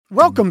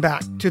Welcome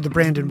back to The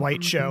Brandon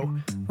White Show,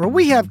 where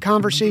we have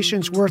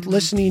conversations worth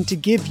listening to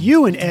give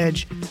you an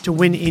edge to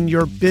win in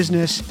your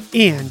business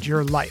and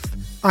your life.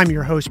 I'm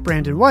your host,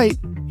 Brandon White.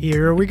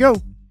 Here we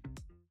go.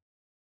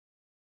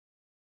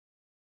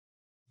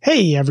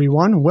 Hey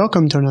everyone,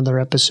 welcome to another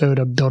episode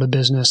of Build a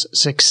Business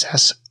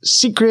Success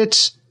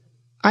Secrets.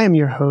 I am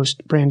your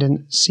host,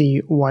 Brandon C.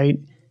 White,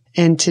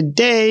 and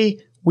today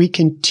we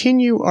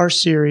continue our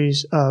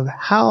series of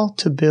how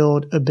to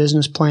build a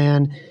business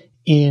plan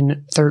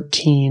in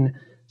 13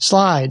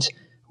 slides.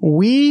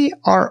 We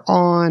are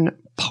on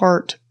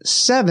part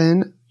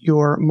 7,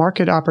 your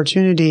market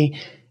opportunity,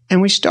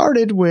 and we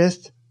started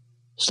with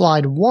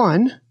slide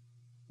 1,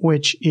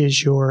 which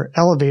is your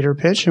elevator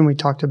pitch, and we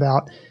talked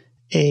about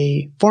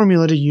a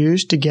formula to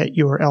use to get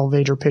your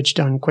elevator pitch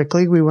done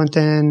quickly. We went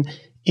then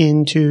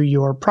into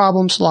your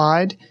problem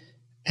slide,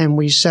 and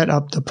we set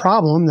up the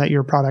problem that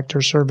your product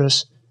or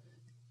service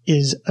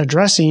is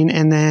addressing,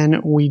 and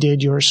then we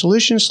did your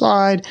solution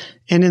slide.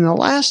 And in the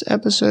last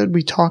episode,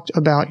 we talked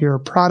about your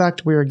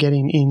product. We are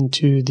getting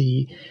into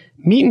the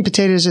meat and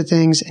potatoes of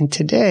things, and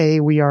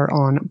today we are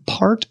on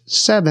part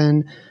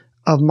 7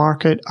 of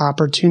market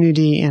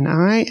opportunity, and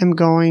I am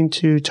going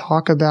to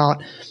talk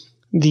about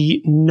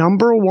the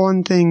number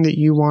one thing that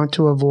you want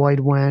to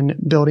avoid when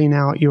building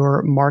out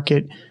your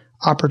market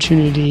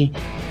opportunity,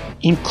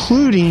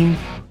 including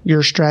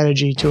your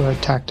strategy to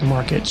attack the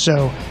market.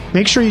 So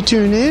make sure you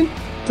tune in.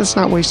 Let's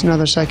not waste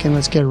another second.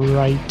 Let's get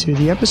right to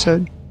the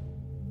episode.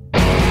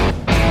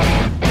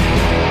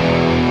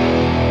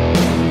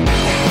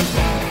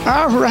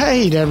 All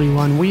right,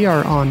 everyone. We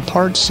are on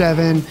part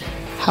 7,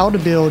 how to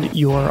build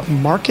your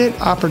market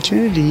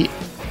opportunity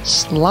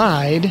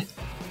slide,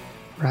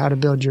 or how to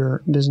build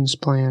your business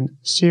plan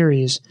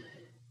series.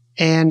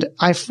 And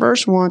I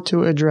first want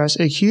to address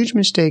a huge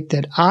mistake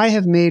that I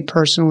have made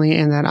personally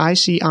and that I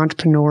see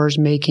entrepreneurs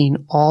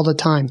making all the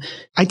time.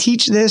 I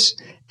teach this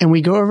and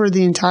we go over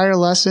the entire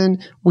lesson.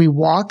 We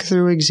walk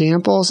through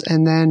examples,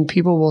 and then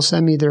people will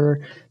send me their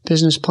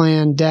business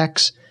plan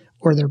decks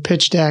or their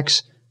pitch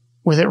decks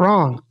with it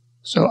wrong.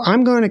 So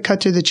I'm going to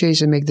cut to the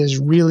chase and make this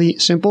really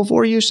simple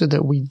for you so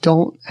that we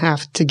don't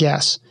have to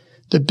guess.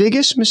 The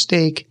biggest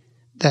mistake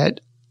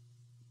that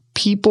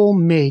people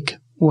make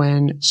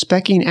when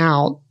speccing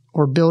out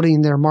or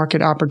building their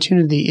market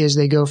opportunity is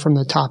they go from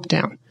the top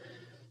down.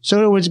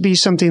 So it would be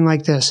something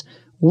like this.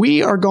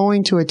 We are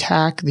going to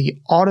attack the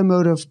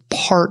automotive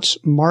parts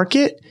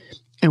market,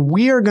 and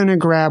we are going to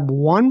grab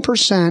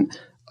 1%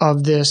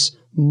 of this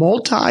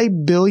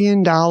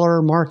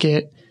multi-billion-dollar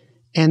market,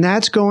 and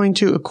that's going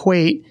to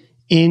equate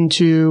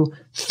into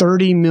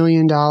 $30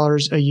 million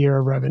a year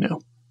of revenue.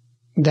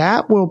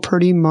 That will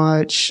pretty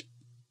much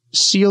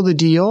seal the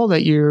deal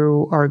that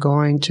you are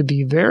going to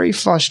be very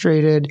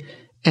frustrated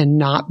and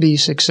not be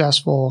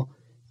successful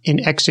in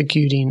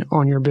executing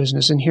on your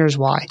business. And here's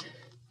why.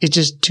 It's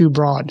just too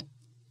broad.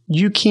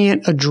 You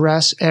can't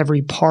address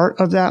every part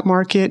of that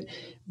market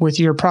with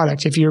your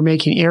product. If you're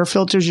making air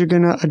filters, you're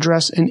going to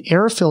address an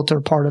air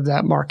filter part of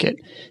that market.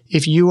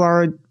 If you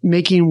are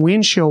making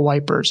windshield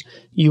wipers,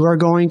 you are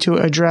going to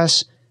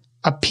address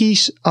a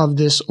piece of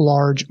this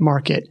large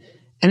market.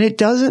 And it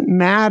doesn't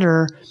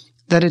matter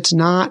that it's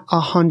not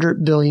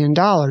 $100 billion.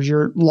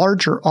 Your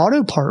larger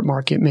auto part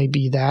market may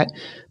be that,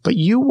 but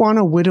you want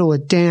to whittle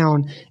it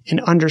down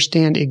and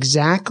understand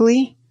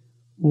exactly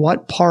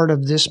what part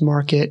of this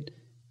market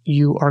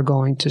you are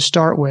going to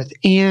start with.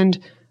 And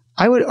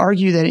I would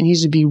argue that it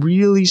needs to be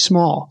really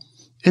small.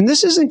 And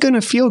this isn't going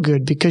to feel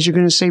good because you're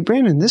going to say,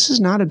 Brandon, this is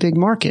not a big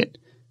market.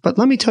 But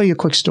let me tell you a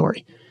quick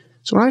story.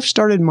 So when I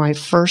started my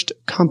first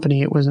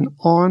company, it was an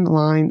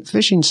online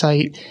fishing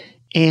site,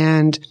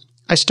 and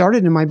I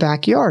started in my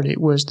backyard. It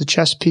was the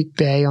Chesapeake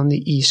Bay on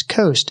the East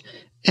Coast.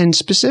 And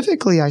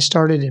specifically, I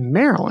started in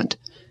Maryland.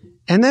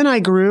 And then I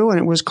grew, and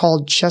it was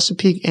called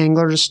Chesapeake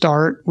Angler to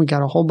start. We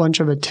got a whole bunch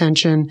of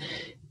attention,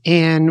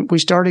 and we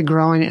started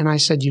growing. And I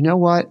said, you know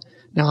what?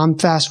 Now I'm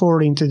fast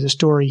forwarding through the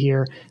story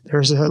here.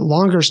 There's a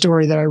longer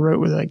story that I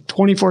wrote with like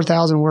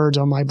 24,000 words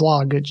on my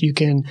blog that you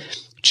can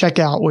check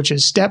out, which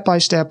is step by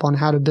step on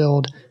how to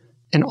build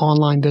an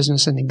online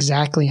business and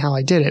exactly how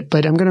I did it.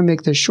 But I'm going to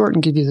make this short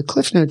and give you the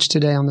cliff notes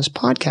today on this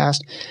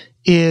podcast.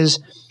 Is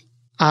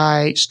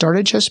I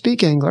started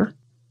Chesapeake Angler.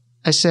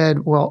 I said,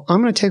 well,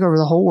 I'm going to take over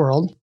the whole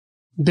world.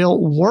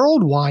 Built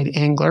Worldwide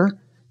Angler,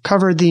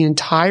 covered the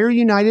entire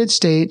United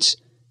States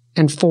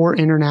and 4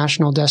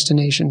 international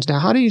destinations. Now,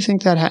 how do you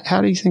think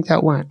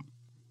that went?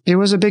 It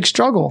was a big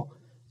struggle,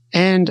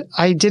 and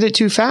I did it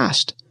too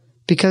fast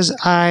because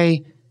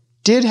I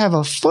did have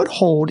a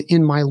foothold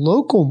in my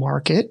local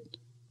market,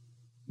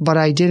 but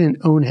I didn't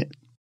own it.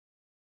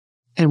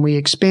 And we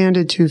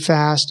expanded too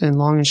fast, and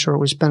long and short,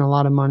 we spent a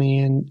lot of money,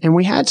 and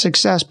we had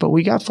success, but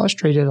we got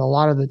frustrated a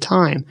lot of the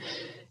time.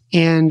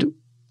 And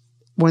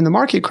when the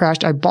market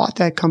crashed, I bought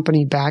that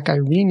company back. I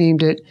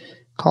renamed it,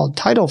 called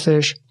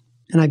Titlefish.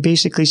 And I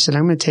basically said,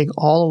 I'm going to take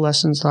all the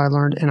lessons that I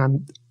learned,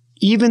 and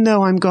even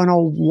though I'm going to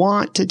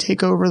want to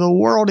take over the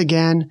world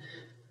again,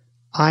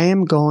 I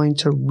am going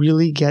to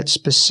really get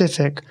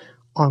specific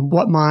on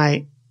what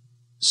my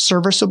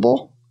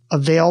serviceable,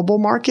 available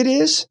market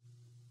is,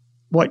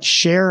 what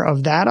share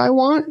of that I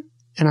want,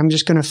 and I'm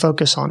just going to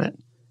focus on it.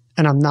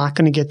 And I'm not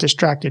going to get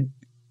distracted.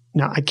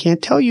 Now, I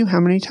can't tell you how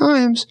many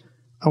times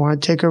I want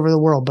to take over the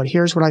world, but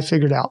here's what I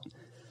figured out.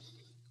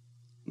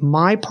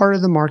 My part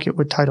of the market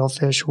with tidal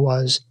fish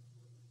was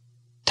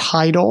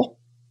tidal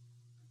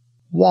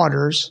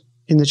waters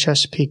in the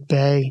Chesapeake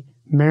Bay,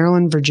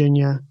 Maryland,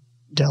 Virginia,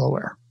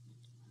 Delaware.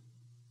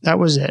 That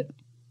was it.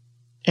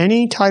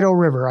 Any tidal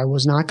river. I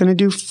was not going to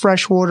do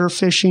freshwater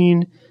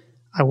fishing.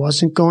 I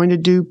wasn't going to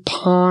do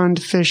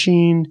pond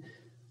fishing.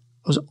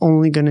 I was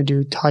only going to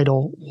do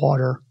tidal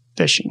water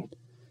fishing.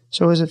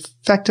 So I was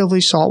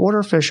effectively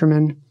saltwater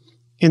fisherman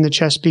in the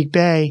Chesapeake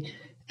Bay.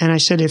 And I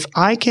said, if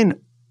I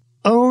can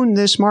own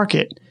this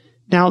market.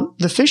 Now,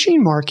 the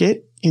fishing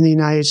market in the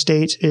United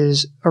States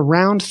is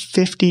around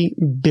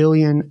 $50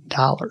 billion.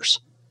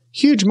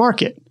 Huge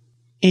market.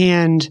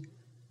 And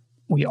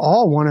we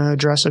all want to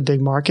address a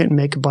big market and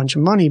make a bunch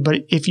of money.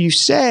 But if you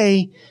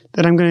say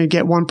that I'm going to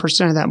get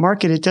 1% of that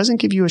market, it doesn't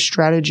give you a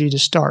strategy to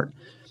start.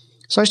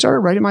 So I started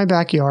right in my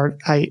backyard.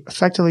 I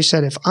effectively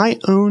said, if I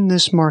own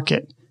this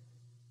market,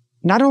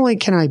 not only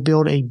can I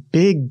build a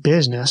big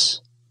business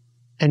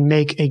and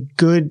make a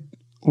good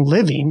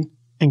living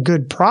and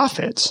good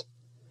profits,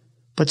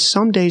 but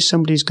someday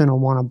somebody's going to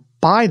want to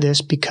buy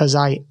this because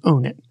I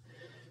own it.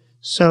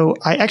 So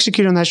I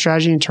executed on that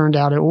strategy and turned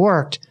out it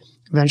worked.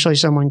 Eventually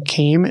someone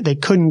came, they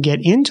couldn't get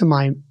into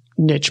my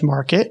niche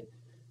market,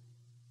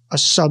 a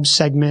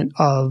subsegment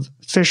of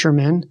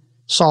fishermen,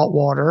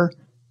 saltwater,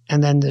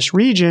 and then this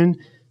region,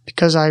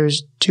 because I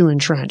was too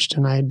entrenched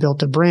and I had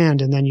built a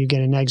brand, and then you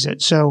get an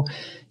exit. So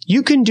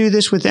you can do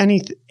this with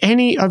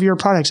any of your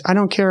products. I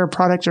don't care, a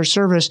product or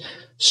service.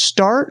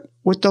 Start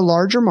with the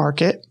larger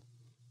market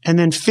and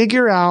then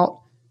figure out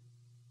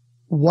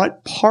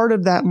what part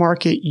of that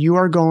market you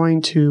are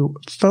going to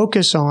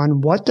focus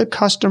on, what the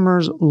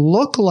customers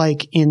look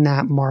like in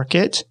that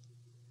market,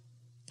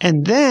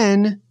 and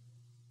then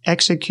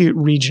execute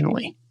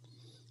regionally.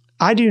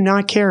 I do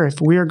not care if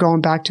we are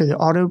going back to the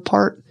auto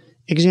part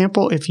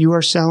example. If you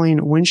are selling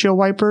windshield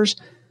wipers,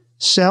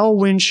 sell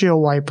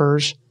windshield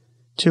wipers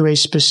to a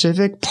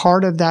specific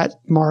part of that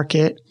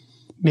market.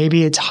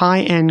 Maybe it's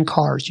high-end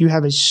cars. You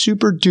have a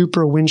super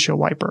duper windshield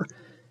wiper.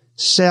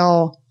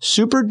 Sell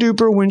super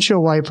duper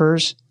windshield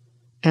wipers.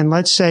 And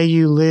let's say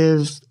you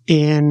live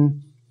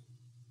in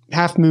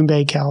Half Moon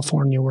Bay,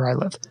 California, where I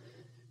live.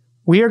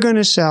 We are going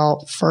to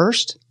sell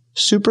first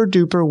super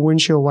duper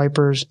windshield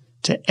wipers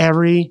to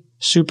every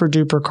super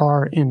duper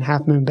car in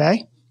Half Moon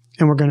Bay.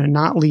 And we're going to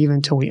not leave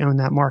until we own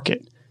that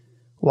market.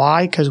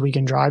 Why? Because we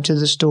can drive to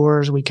the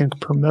stores, we can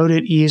promote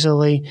it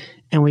easily,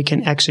 and we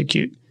can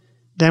execute.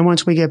 Then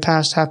once we get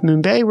past Half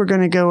Moon Bay, we're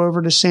going to go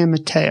over to San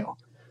Mateo.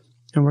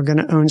 And we're going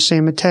to own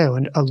San Mateo,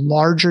 a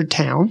larger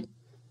town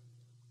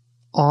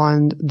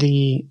on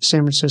the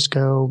San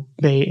Francisco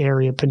Bay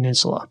Area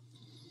Peninsula.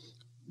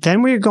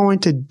 Then we're going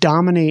to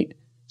dominate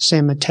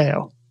San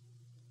Mateo.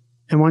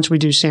 And once we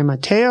do San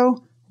Mateo,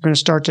 we're going to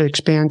start to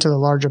expand to the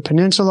larger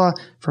peninsula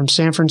from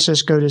San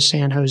Francisco to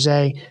San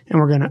Jose, and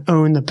we're going to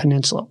own the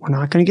peninsula. We're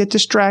not going to get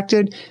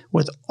distracted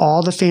with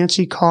all the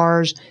fancy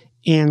cars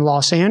in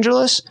Los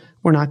Angeles.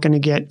 We're not going to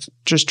get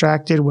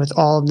distracted with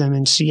all of them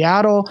in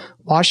Seattle,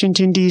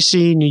 Washington,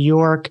 D.C., New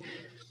York,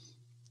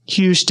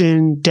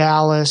 Houston,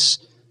 Dallas,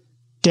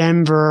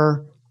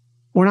 Denver.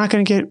 We're not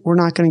going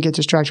to get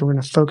distracted. We're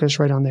going to focus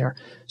right on there.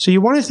 So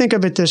you want to think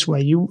of it this way.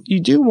 You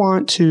do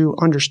want to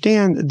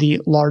understand the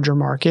larger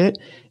market,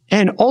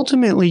 and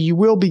ultimately you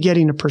will be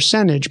getting a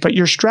percentage, but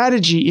your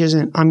strategy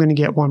isn't, I'm going to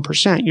get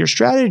 1%. Your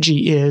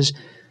strategy is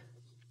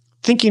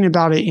thinking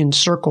about it in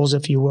circles,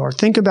 if you will, or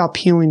think about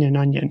peeling an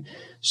onion.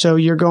 So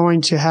you're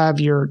going to have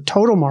your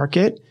total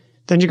market,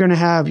 then you're going to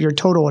have your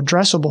total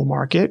addressable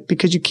market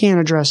because you can't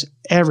address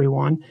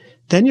everyone.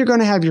 Then you're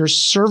going to have your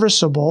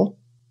serviceable,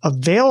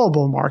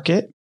 available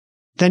market.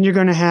 Then you're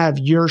going to have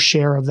your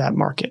share of that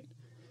market.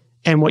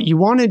 And what you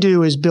want to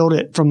do is build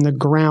it from the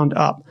ground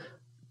up.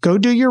 Go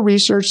do your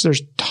research.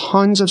 There's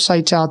tons of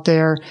sites out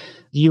there.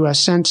 The U.S.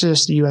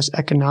 Census, the U.S.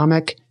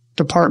 Economic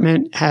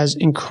Department has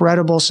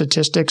incredible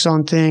statistics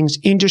on things.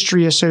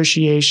 Industry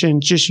association,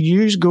 just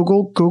use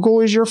Google. Google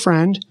is your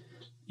friend.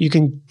 You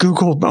can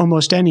Google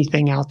almost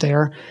anything out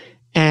there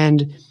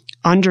and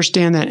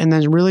understand that, and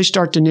then really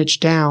start to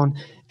niche down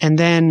and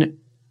then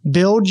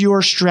build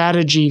your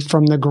strategy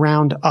from the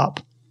ground up.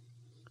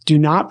 Do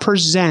not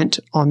present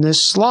on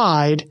this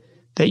slide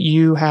that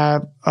you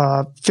have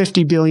a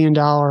 $50 billion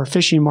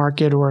fishing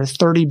market or a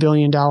 $30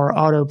 billion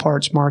auto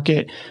parts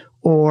market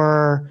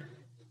or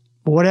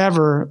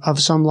whatever of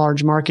some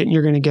large market, and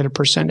you're going to get a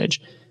percentage.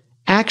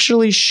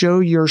 Actually show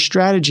your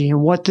strategy.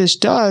 And what this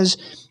does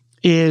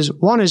is,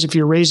 one is if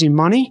you're raising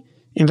money,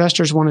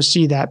 investors want to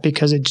see that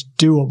because it's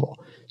doable.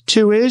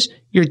 Two is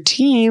your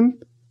team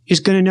is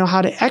going to know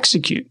how to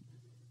execute.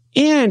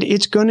 And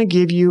it's going to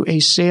give you a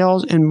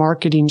sales and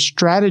marketing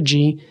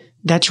strategy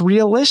that's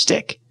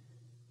realistic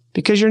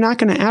because you're not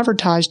going to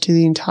advertise to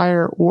the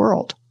entire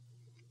world.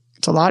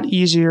 It's a lot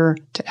easier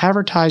to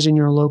advertise in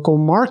your local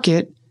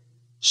market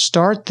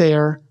Start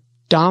there,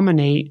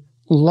 dominate,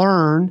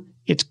 learn.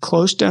 It's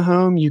close to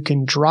home. You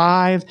can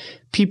drive.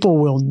 People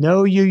will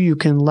know you. You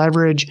can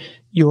leverage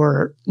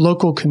your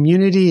local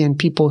community and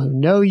people who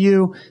know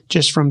you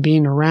just from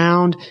being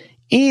around.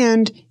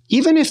 And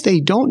even if they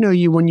don't know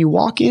you, when you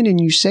walk in and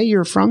you say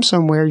you're from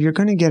somewhere, you're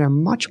going to get a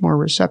much more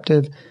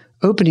receptive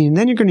opening. And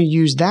then you're going to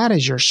use that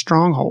as your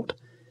stronghold.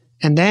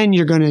 And then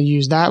you're going to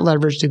use that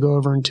leverage to go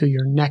over into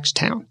your next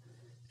town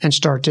and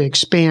start to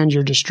expand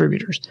your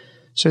distributors.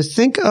 So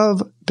think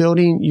of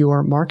building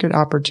your market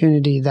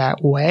opportunity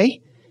that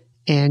way,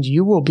 and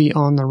you will be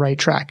on the right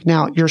track.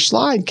 Now, your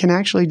slide can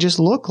actually just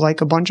look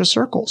like a bunch of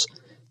circles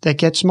that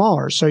get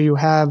smaller. So you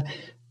have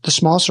the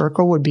small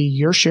circle would be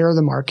your share of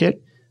the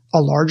market.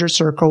 A larger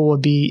circle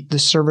would be the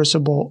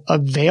serviceable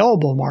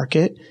available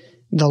market.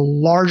 The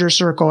larger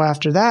circle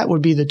after that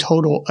would be the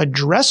total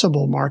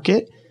addressable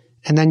market.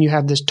 And then you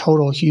have this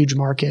total huge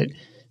market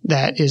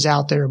that is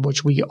out there,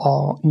 which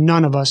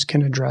none of us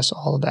can address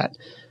all of that.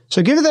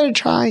 So give that a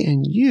try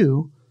and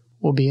you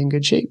will be in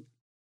good shape.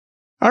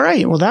 All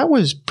right. Well, that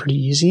was pretty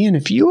easy. And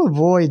if you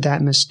avoid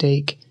that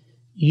mistake,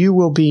 you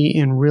will be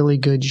in really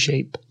good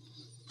shape.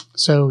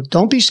 So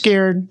don't be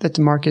scared that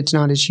the market's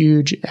not as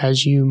huge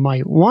as you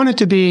might want it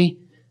to be,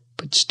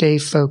 but stay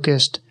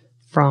focused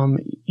from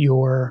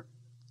your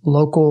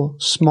local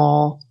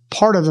small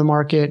part of the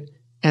market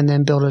and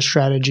then build a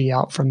strategy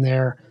out from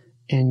there,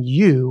 and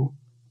you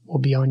will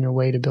be on your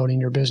way to building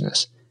your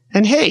business.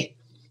 And hey,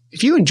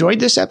 if you enjoyed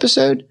this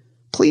episode,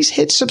 please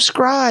hit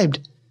subscribe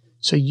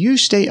so you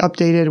stay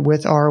updated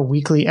with our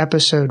weekly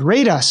episode.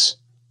 Rate us.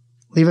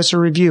 Leave us a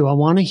review. I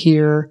want to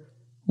hear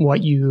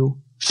what you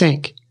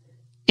think.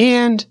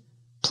 And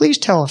please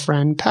tell a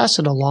friend, pass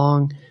it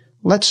along.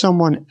 Let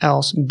someone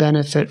else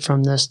benefit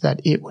from this,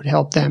 that it would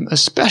help them,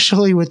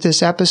 especially with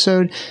this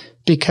episode,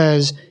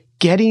 because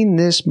getting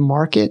this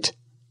market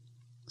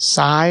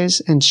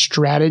size and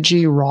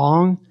strategy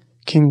wrong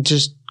can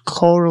just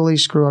totally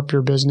screw up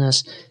your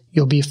business.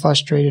 You'll be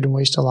frustrated and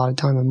waste a lot of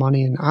time and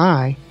money, and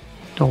I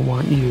don't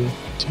want you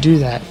to do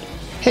that.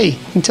 Hey,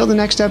 until the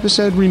next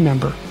episode,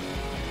 remember,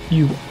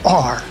 you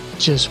are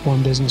just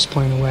one business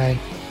plan away.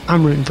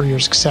 I'm rooting for your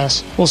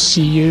success. We'll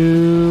see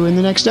you in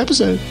the next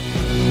episode.